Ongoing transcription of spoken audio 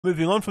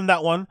moving on from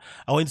that one,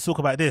 I want to talk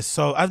about this.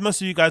 So, as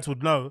most of you guys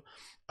would know,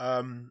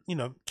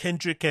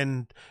 Kendrick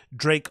and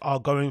Drake are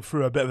going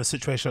through a bit of a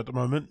situation at the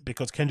moment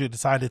because Kendrick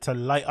decided to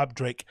light up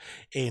Drake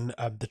in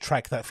the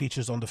track that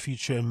features on the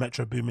Future and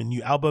Metro Boomin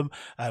new album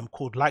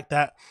called Like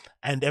That.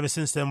 And ever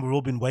since then, we've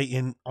all been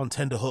waiting on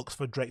tender hooks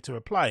for Drake to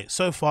reply.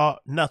 So far,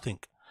 nothing.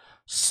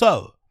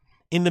 So,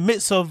 in the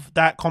midst of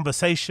that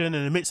conversation,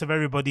 in the midst of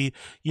everybody,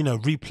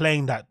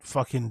 replaying that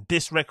fucking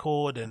diss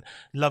record and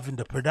loving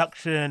the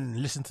production and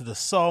listening to the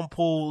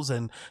samples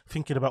and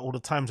thinking about all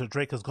the times that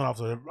Drake has gone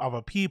after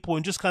other people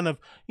and just kind of,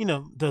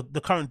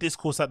 the current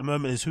discourse at the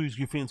moment is who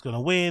you think is going to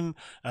win.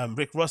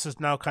 Rick Ross has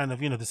now kind of,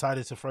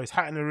 decided to throw his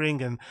hat in the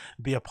ring and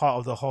be a part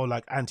of the whole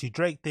like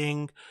anti-Drake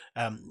thing.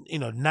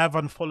 Nav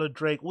unfollowed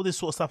Drake. All this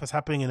sort of stuff is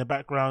happening in the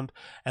background.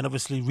 And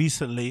obviously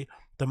recently,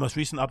 the most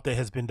recent update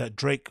has been that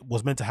Drake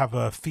was meant to have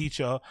a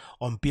feature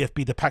on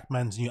BFB the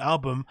Pac-Man's new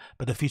album,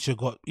 but the feature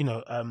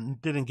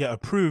didn't get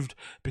approved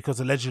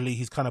because allegedly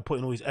he's kind of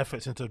putting all his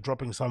efforts into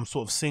dropping some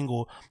sort of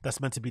single that's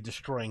meant to be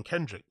destroying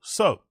Kendrick.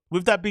 So,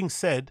 with that being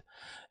said,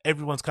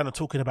 everyone's kind of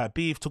talking about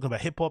beef, talking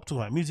about hip-hop,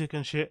 talking about music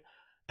and shit.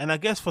 And I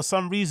guess for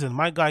some reason,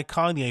 my guy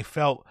Kanye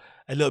felt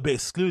a little bit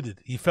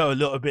excluded. He felt a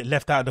little bit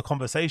left out of the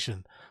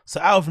conversation.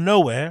 So out of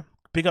nowhere,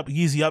 big up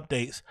Yeezy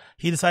Updates,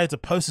 he decided to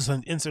post this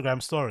on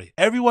Instagram story.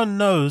 Everyone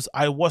knows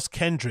I watched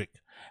Kendrick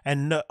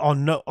and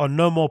on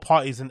No More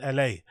Parties in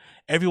LA.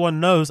 Everyone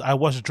knows I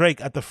watched Drake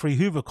at the Free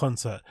Hoover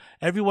concert.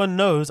 Everyone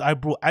knows I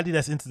brought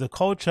Adidas into the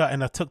culture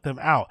and I took them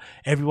out.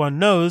 Everyone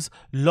knows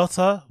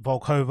Lotta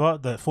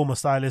Volkova, the former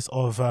stylist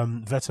of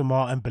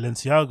Vetemar and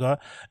Balenciaga,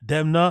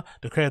 Demna,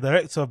 the creative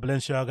director of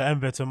Balenciaga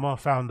and Vetemar,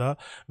 founder,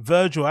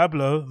 Virgil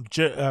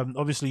Abloh,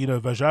 obviously you know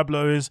who Virgil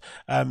Abloh is,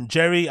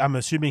 Jerry, I'm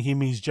assuming he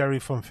means Jerry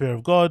from Fear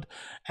of God,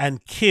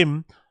 and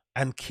Kim,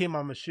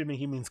 I'm assuming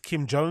he means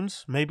Kim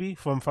Jones, maybe,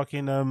 from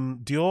fucking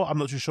Dior. I'm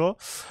not too sure.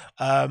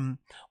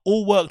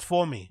 All worked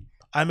for me.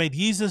 I made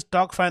Yeezus,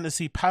 Dark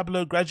Fantasy,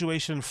 Pablo,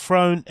 Graduation,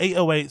 Throne,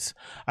 808s.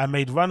 I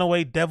made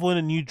Runaway, Devil in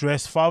a New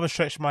Dress, Father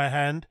Stretch My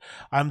Hand.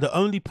 I'm the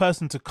only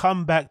person to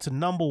come back to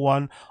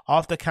 #1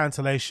 after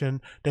cancellation.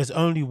 There's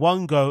only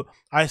one GOAT.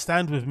 I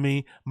stand with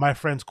me. My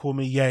friends call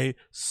me Ye.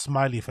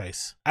 Smiley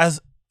face. As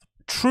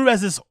true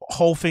as this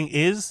whole thing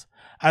is,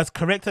 as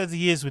correct as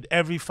he is with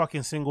every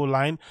fucking single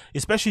line,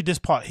 especially this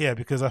part here,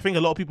 because I think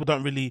a lot of people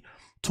don't really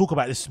talk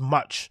about this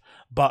much,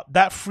 but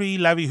that free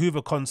Larry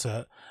Hoover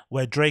concert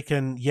where Drake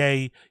and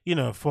Ye,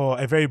 for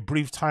a very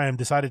brief time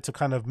decided to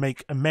kind of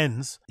make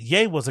amends,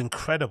 Ye was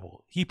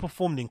incredible. He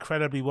performed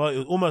incredibly well.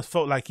 It almost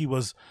felt like he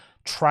was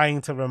trying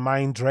to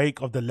remind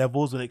Drake of the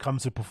levels when it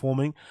comes to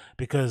performing,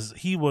 because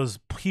he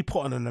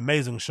put on an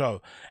amazing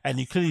show, and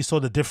you clearly saw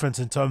the difference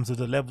in terms of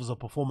the levels of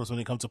performance when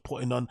it comes to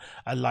putting on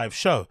a live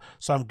show.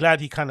 So I'm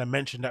glad he kind of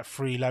mentioned that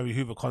free Larry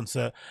Hoover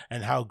concert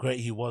and how great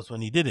he was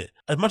when he did it.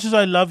 As much as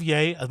I love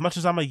Ye, as much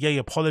as I'm a Ye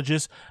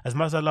apologist, as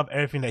much as I love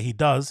everything that he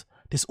does,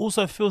 this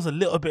also feels a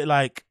little bit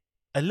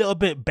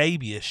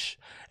babyish,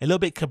 a little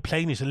bit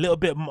complainish, a little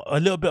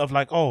bit of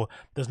like, oh,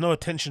 there's no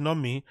attention on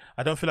me.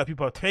 I don't feel like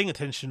people are paying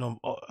attention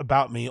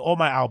about me or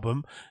my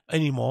album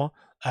anymore.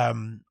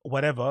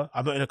 Whatever.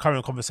 I'm not in a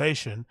current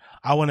conversation.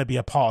 I want to be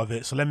a part of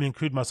it, so let me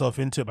include myself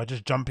into it by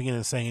just jumping in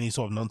and saying any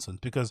sort of nonsense,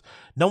 because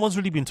no one's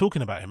really been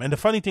talking about him. And the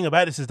funny thing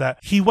about this is that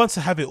he wants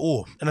to have it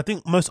all, and I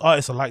think most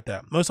artists are like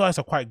that. Most artists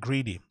are quite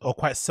greedy or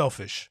quite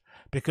selfish.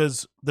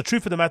 Because the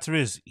truth of the matter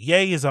is,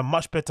 Ye is a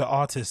much better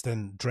artist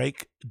than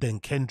Drake, than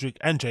Kendrick,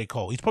 and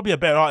J.Cole. He's probably a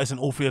better artist than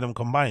all three of them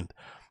combined.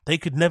 They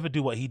could never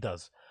do what he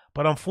does.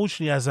 But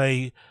unfortunately, as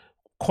a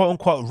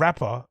quote-unquote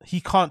rapper,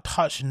 he can't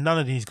touch none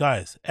of these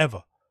guys,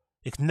 ever.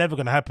 It's never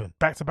going to happen.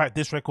 Back-to-back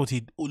diss records,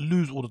 he'd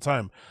lose all the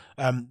time.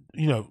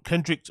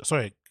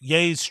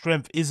 Ye's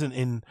strength isn't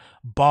in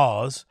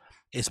bars.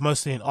 It's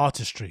mostly in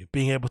artistry,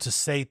 being able to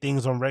say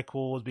things on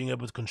records, being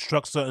able to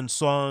construct certain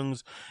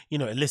songs,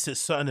 elicit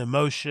certain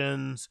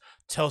emotions,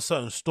 tell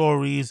certain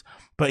stories.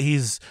 But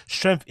his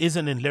strength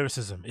isn't in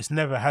lyricism. It's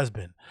never has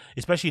been,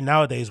 especially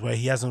nowadays where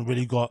he hasn't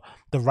really got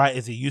the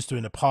writers he used to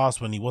in the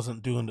past when he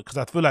wasn't doing it. Because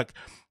I feel like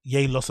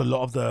Ye lost a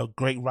lot of the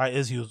great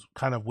writers he was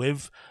kind of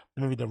with,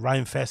 maybe the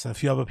Rhyme Fest and a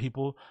few other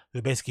people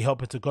who basically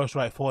helped him to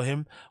ghostwrite for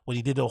him. When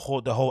he did the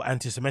whole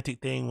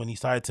anti-Semitic thing, when he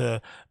started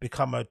to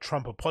become a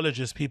Trump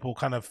apologist, people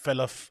kind of fell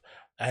off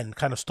and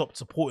kind of stopped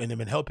supporting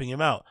him and helping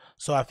him out.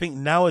 So I think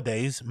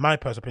nowadays, my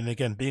personal opinion,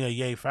 again, being a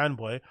Ye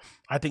fanboy,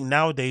 I think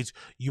nowadays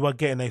you are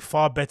getting a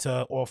far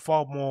better or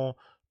far more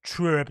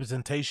true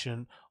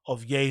representation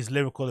of Ye's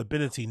lyrical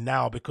ability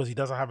now, because he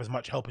doesn't have as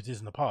much help as he did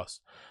in the past.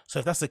 So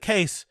if that's the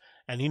case,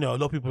 and a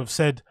lot of people have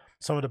said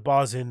some of the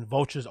bars in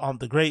Vultures aren't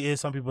the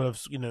greatest. Some people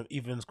have,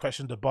 even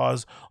questioned the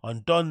bars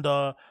on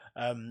Donda,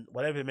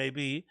 whatever it may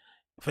be.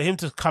 For him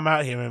to come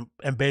out here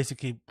and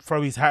basically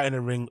throw his hat in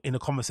the ring in a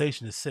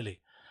conversation is silly.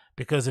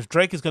 Because if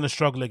Drake is going to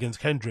struggle against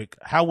Kendrick,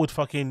 how would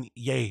fucking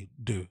Ye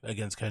do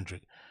against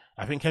Kendrick?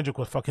 I think Kendrick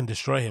would fucking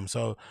destroy him.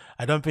 So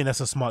I don't think that's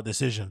a smart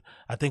decision.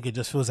 I think it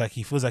just feels like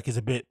he's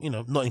a bit,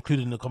 not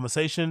included in the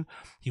conversation.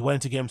 He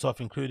wanted to get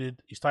himself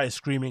included. He started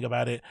screaming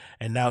about it,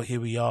 and now here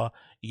we are.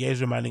 Ye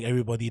is reminding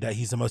everybody that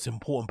he's the most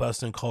important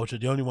person in culture,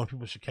 the only one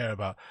people should care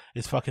about.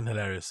 It's fucking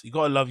hilarious. You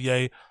gotta love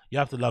Ye. You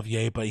have to love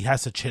Ye, but he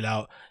has to chill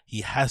out.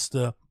 He has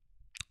to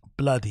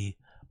bloody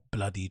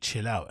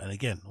chill out. And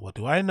again, what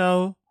do I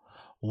know?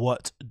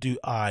 What do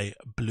I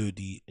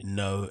bloody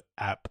know?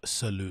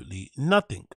 Absolutely nothing.